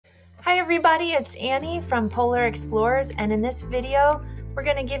Hi everybody, it's Annie from Polar Explorers, and in this video we're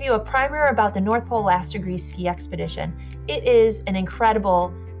going to give you a primer about the North Pole Last Degree Ski Expedition. It is an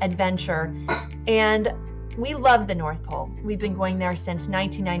incredible adventure and we love the North Pole. We've been going there since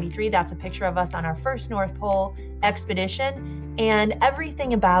 1993. That's a picture of us on our first North Pole expedition, and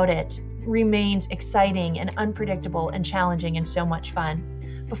everything about it remains exciting and unpredictable and challenging and so much fun.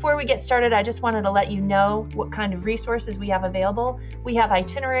 Before we get started, I just wanted to let you know what kind of resources we have available. We have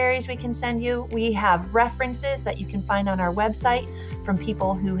itineraries we can send you. We have references that you can find on our website from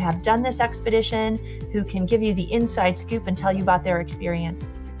people who have done this expedition, who can give you the inside scoop and tell you about their experience.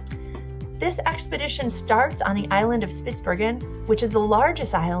 This expedition starts on the island of Spitsbergen, which is the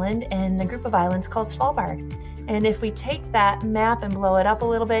largest island in a group of islands called Svalbard. And if we take that map and blow it up a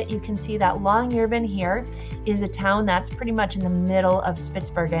little bit, you can see that Longyearbyen here is a town that's pretty much in the middle of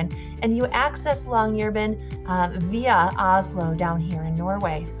Spitsbergen. And you access Longyearbyen via Oslo down here in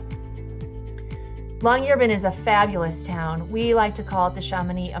Norway. Longyearbyen is a fabulous town. We like to call it the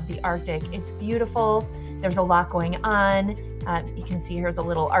Chamonix of the Arctic. It's beautiful. There's a lot going on. You can see here's a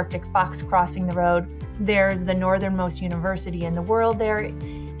little Arctic fox crossing the road. There's the northernmost university in the world there.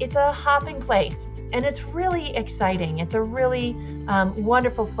 It's a hopping place. And it's really exciting. It's a really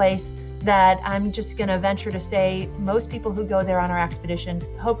wonderful place that I'm just going to venture to say most people who go there on our expeditions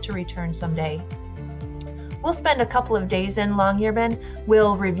hope to return someday. We'll spend a couple of days in Longyearbyen.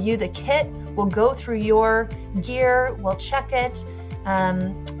 We'll review the kit. We'll go through your gear. We'll check it.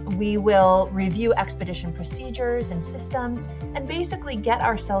 We will review expedition procedures and systems and basically get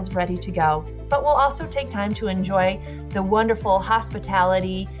ourselves ready to go. But we'll also take time to enjoy the wonderful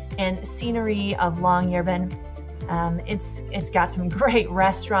hospitality and scenery of Longyearbyen. It's got some great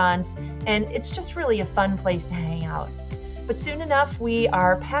restaurants and it's just really a fun place to hang out. But soon enough, we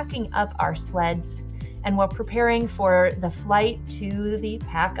are packing up our sleds and we're preparing for the flight to the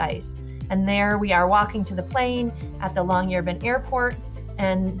pack ice. And there we are walking to the plane at the Longyearbyen airport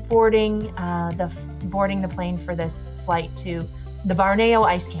and boarding the plane for this flight to the Barneo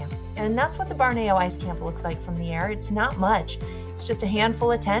Ice Camp. And that's what the Barneo Ice Camp looks like from the air. It's not much. It's just a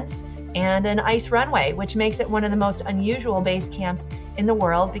handful of tents and an ice runway, which makes it one of the most unusual base camps in the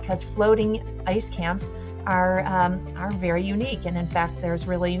world because floating ice camps are very unique. And in fact, there's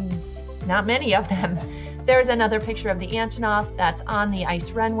really not many of them. There's another picture of the Antonov that's on the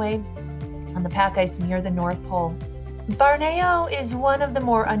ice runway on the pack ice near the North Pole. Barneo is one of the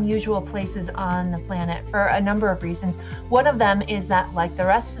more unusual places on the planet for a number of reasons. One of them is that, like the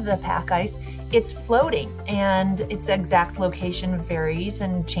rest of the pack ice, it's floating and its exact location varies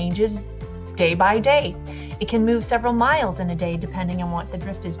and changes day by day. It can move several miles in a day depending on what the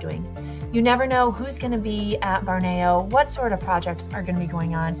drift is doing. You never know who's going to be at Barneo, what sort of projects are going to be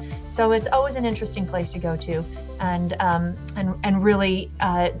going on. So it's always an interesting place to go to and really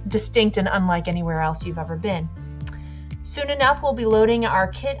distinct and unlike anywhere else you've ever been. Soon enough, we'll be loading our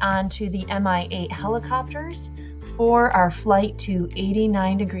kit onto the Mi-8 helicopters for our flight to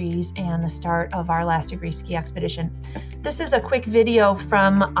 89 degrees and the start of our last degree ski expedition. This is a quick video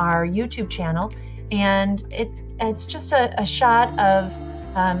from our YouTube channel, and it's just a shot of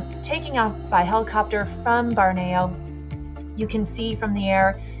taking off by helicopter from Barneo. You can see from the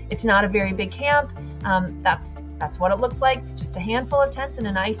air, it's not a very big camp. That's what it looks like. It's just a handful of tents and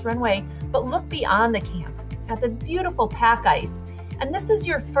an ice runway, but look beyond the camp at the beautiful pack ice. And this is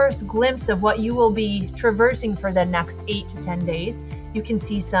your first glimpse of what you will be traversing for the next 8 to 10 days. You can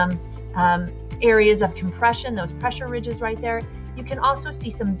see some areas of compression, those pressure ridges right there. You can also see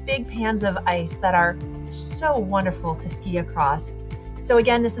some big pans of ice that are so wonderful to ski across. So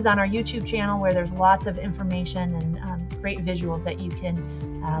again, this is on our YouTube channel where there's lots of information and great visuals that you can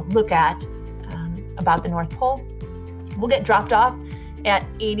look at about the North Pole. We'll get dropped off at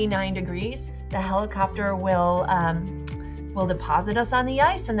 89 degrees. The helicopter will deposit us on the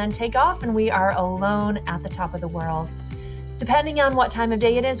ice and then take off, and we are alone at the top of the world. Depending on what time of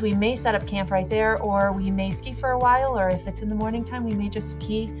day it is, we may set up camp right there, or we may ski for a while, or if it's in the morning time, we may just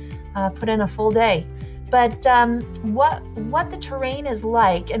ski, put in a full day. But what the terrain is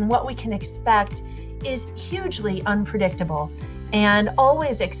like and what we can expect is hugely unpredictable and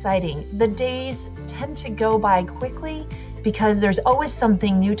always exciting. The days tend to go by quickly because there's always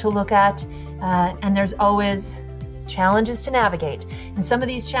something new to look at, and there's always challenges to navigate. And some of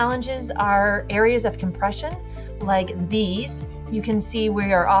these challenges are areas of compression like these, you can see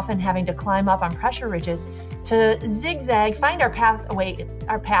we are often having to climb up on pressure ridges to zigzag, find our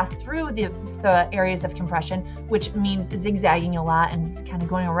path through the areas of compression, which means zigzagging a lot and kind of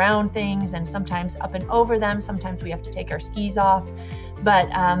going around things and sometimes up and over them. Sometimes we have to take our skis off. But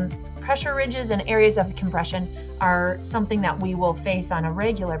pressure ridges and areas of compression are something that we will face on a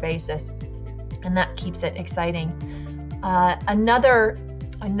regular basis, and that keeps it exciting. Another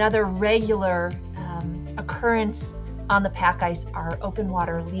regular occurrence on the pack ice are open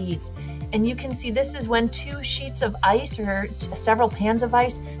water leads. And you can see this is when two sheets of ice or several pans of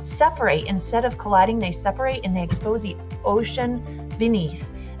ice separate. Instead of colliding, they separate and they expose the ocean beneath.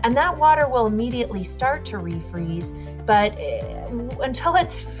 And that water will immediately start to refreeze, but until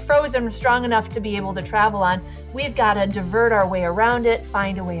it's frozen strong enough to be able to travel on, we've got to divert our way around it,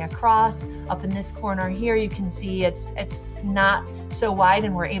 find a way across. Up in this corner here, you can see it's not so wide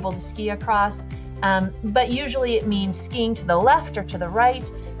and we're able to ski across. But usually it means skiing to the left or to the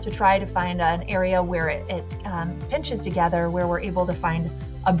right to try to find an area where it pinches together, where we're able to find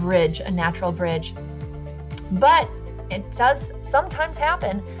a bridge, a natural bridge. But it does sometimes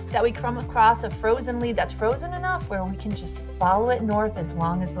happen that we come across a frozen lead that's frozen enough where we can just follow it north as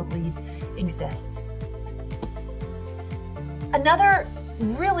long as the lead exists. Another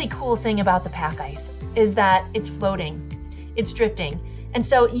really cool thing about the pack ice is that it's floating, it's drifting. And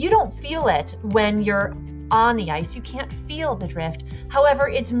so you don't feel it when you're on the ice. You can't feel the drift. However,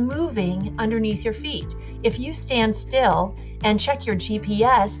 it's moving underneath your feet. If you stand still and check your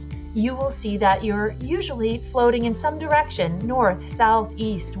GPS, you will see that you're usually floating in some direction, north, south,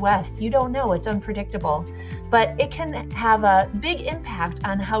 east, west. You don't know, it's unpredictable. But it can have a big impact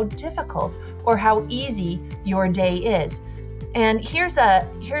on how difficult or how easy your day is. And here's a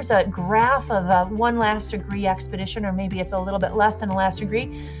graph of a 1 last degree expedition, or maybe it's a little bit less than a last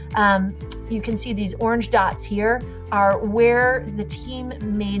degree. You can see these orange dots here are where the team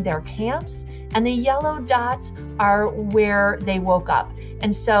made their camps, and the yellow dots are where they woke up.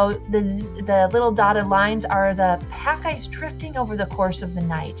 And so the little dotted lines are the pack ice drifting over the course of the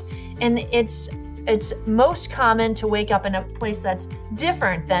night. And it's most common to wake up in a place that's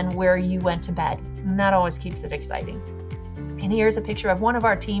different than where you went to bed. And that always keeps it exciting. And here's a picture of one of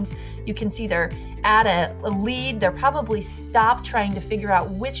our teams. You can see they're at a lead. They're probably stopped trying to figure out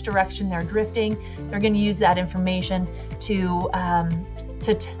which direction they're drifting. They're going to use that information to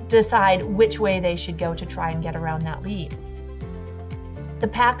decide which way they should go to try and get around that lead. The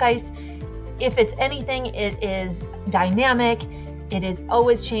pack ice, if it's anything, it is dynamic. It is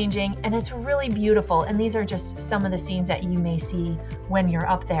always changing, and it's really beautiful. And these are just some of the scenes that you may see when you're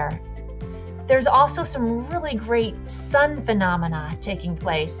up there. There's also some really great sun phenomena taking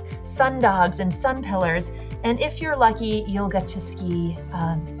place, sundogs and sun pillars, and if you're lucky, you'll get to ski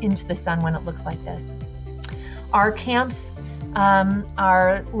into the sun when it looks like this. Our camps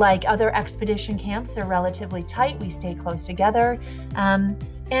are like other expedition camps. They're relatively tight. We stay close together,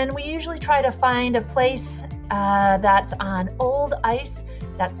 and we usually try to find a place that's on old ice,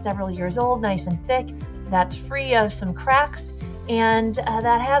 that's several years old, nice and thick, that's free of some cracks, and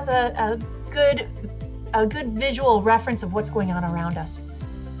that has a good visual reference of what's going on around us.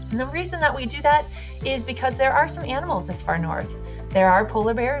 And the reason that we do that is because there are some animals this far north. There are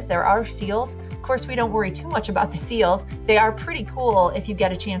polar bears, there are seals. Of course, we don't worry too much about the seals. They are pretty cool if you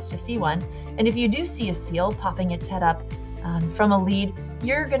get a chance to see one. And if you do see a seal popping its head up from a lead,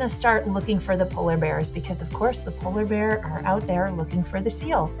 you're gonna start looking for the polar bears because of course the polar bear are out there looking for the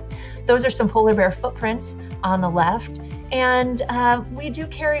seals. Those are some polar bear footprints on the left. And we do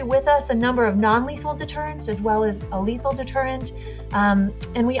carry with us a number of non-lethal deterrents as well as a lethal deterrent.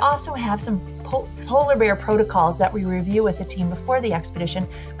 And we also have some polar bear protocols that we review with the team before the expedition,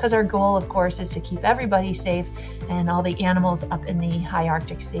 because our goal, of course, is to keep everybody safe and all the animals up in the high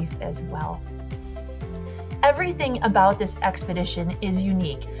Arctic safe as well. Everything about this expedition is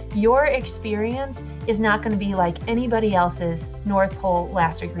unique. Your experience is not going to be like anybody else's North Pole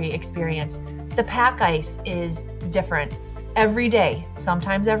last degree experience. The pack ice is different every day,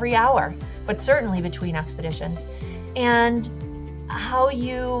 sometimes every hour, but certainly between expeditions. And how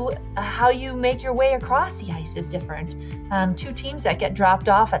you make your way across the ice is different. Two teams that get dropped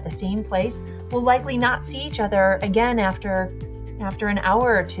off at the same place will likely not see each other again after an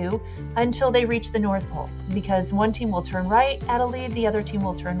hour or two until they reach the North Pole, because one team will turn right at a lead, the other team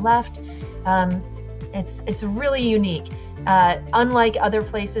will turn left. It's really unique. Unlike other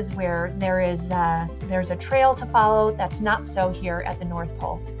places where there's a trail to follow, that's not so here at the North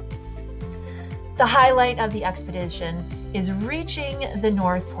Pole. The highlight of the expedition is reaching the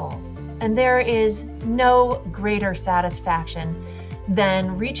North Pole, and there is no greater satisfaction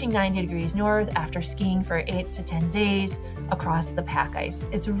then reaching 90 degrees north after skiing for 8 to 10 days across the pack ice.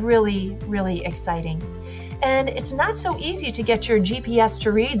 It's really, really exciting. And it's not so easy to get your GPS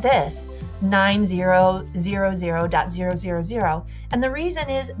to read this, 9000.000. And the reason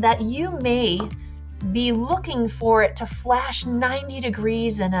is that you may be looking for it to flash 90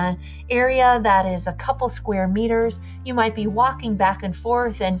 degrees in an area that is a couple square meters. You might be walking back and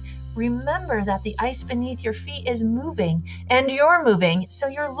forth, and remember that the ice beneath your feet is moving and you're moving. So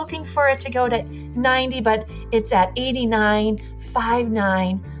you're looking for it to go to 90, but it's at 89,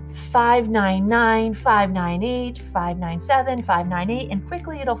 59, 599, 598, 597, 598, and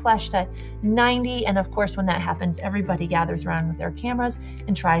quickly it'll flash to 90. And of course, when that happens, everybody gathers around with their cameras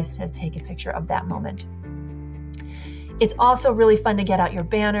and tries to take a picture of that moment. It's also really fun to get out your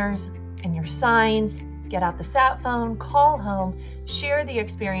banners and your signs, get out the sat phone, call home, share the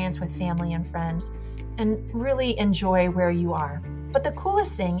experience with family and friends, and really enjoy where you are. But the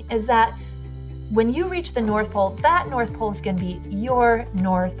coolest thing is that when you reach the North Pole, that North Pole is going to be your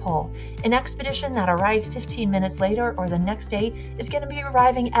North Pole. An expedition that arrives 15 minutes later or the next day is going to be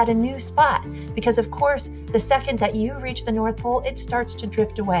arriving at a new spot, because of course, the second that you reach the North Pole, it starts to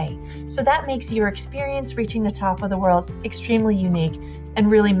drift away. So that makes your experience reaching the top of the world extremely unique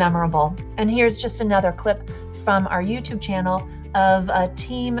and really memorable. And here's just another clip from our YouTube channel of a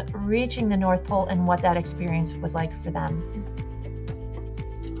team reaching the North Pole and what that experience was like for them.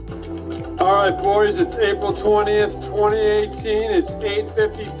 All right, boys, it's April 20th, 2018. It's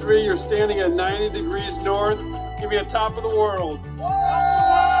 8:53. You're standing at 90 degrees north. Give me a top of the world.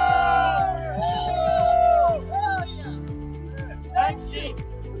 Thanks, Gene,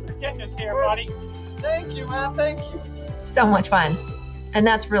 for getting us here, buddy. Thank you, man. Thank you. So much fun. And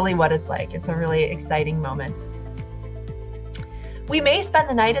that's really what it's like. It's a really exciting moment. We may spend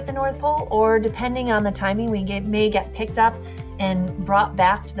the night at the North Pole, or depending on the timing, we may get picked up and brought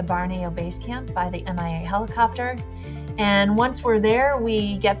back to the Barneo Base Camp by the MIA helicopter. And once we're there,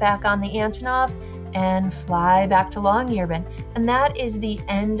 we get back on the Antonov and fly back to Longyearbyen. And that is the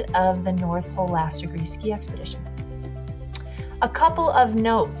end of the North Pole Last Degree Ski Expedition. A couple of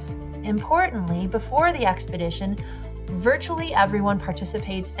notes. Importantly, before the expedition, virtually everyone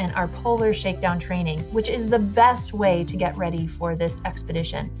participates in our Polar Shakedown training, which is the best way to get ready for this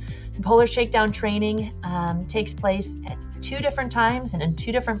expedition. The Polar Shakedown training takes place at 2 different times and in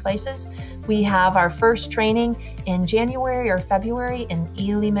 2 different places. We have our first training in January or February in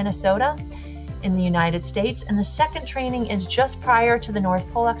Ely, Minnesota, in the United States, and the second training is just prior to the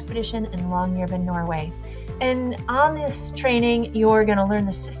North Pole expedition in Longyearbyen, Norway. And on this training, you're going to learn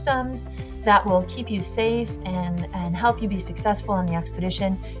the systems that will keep you safe and help you be successful on the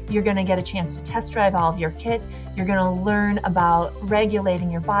expedition. You're going to get a chance to test drive all of your kit. You're going to learn about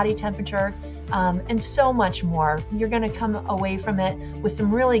regulating your body temperature, and so much more. You're going to come away from it with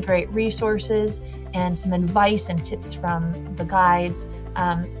some really great resources and some advice and tips from the guides.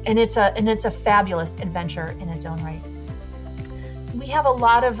 And it's a fabulous adventure in its own right. We have a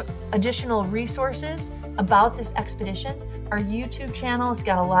lot of additional resources about this expedition. Our YouTube channel has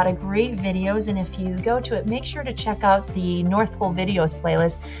got a lot of great videos, and if you go to it, make sure to check out the North Pole videos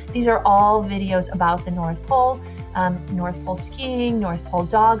playlist. These are all videos about the North Pole, North Pole skiing, North Pole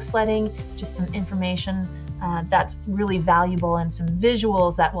dog sledding, just some information that's really valuable and some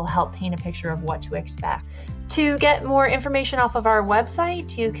visuals that will help paint a picture of what to expect. To get more information off of our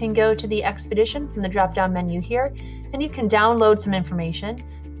website, you can go to the expedition from the drop-down menu here, and you can download some information.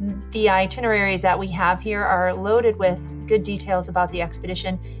 The itineraries that we have here are loaded with good details about the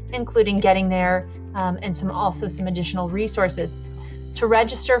expedition, including getting there, and also some additional resources. To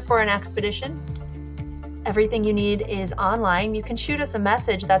register for an expedition, everything you need is online. You can shoot us a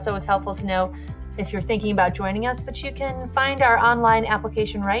message. That's always helpful to know if you're thinking about joining us, but you can find our online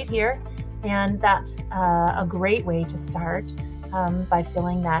application right here, and that's a great way to start by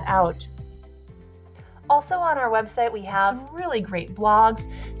filling that out. Also on our website, we have some really great blogs,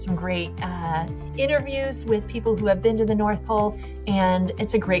 some great interviews with people who have been to the North Pole, and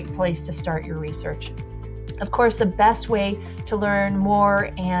it's a great place to start your research. Of course, the best way to learn more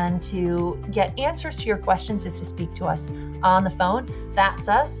and to get answers to your questions is to speak to us on the phone. That's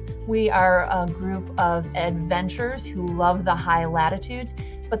us. We are a group of adventurers who love the high latitudes,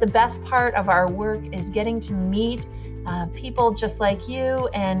 but the best part of our work is getting to meet people just like you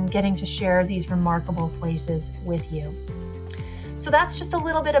and getting to share these remarkable places with you. So that's just a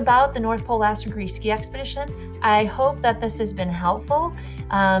little bit about the North Pole Last Degree Ski Expedition. I hope that this has been helpful.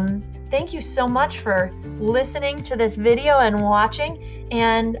 Thank you so much for listening to this video and watching,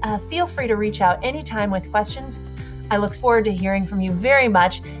 and feel free to reach out anytime with questions. I look forward to hearing from you very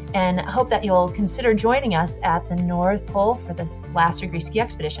much and hope that you'll consider joining us at the North Pole for this Last Degree Ski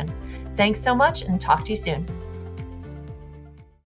Expedition. Thanks so much and talk to you soon.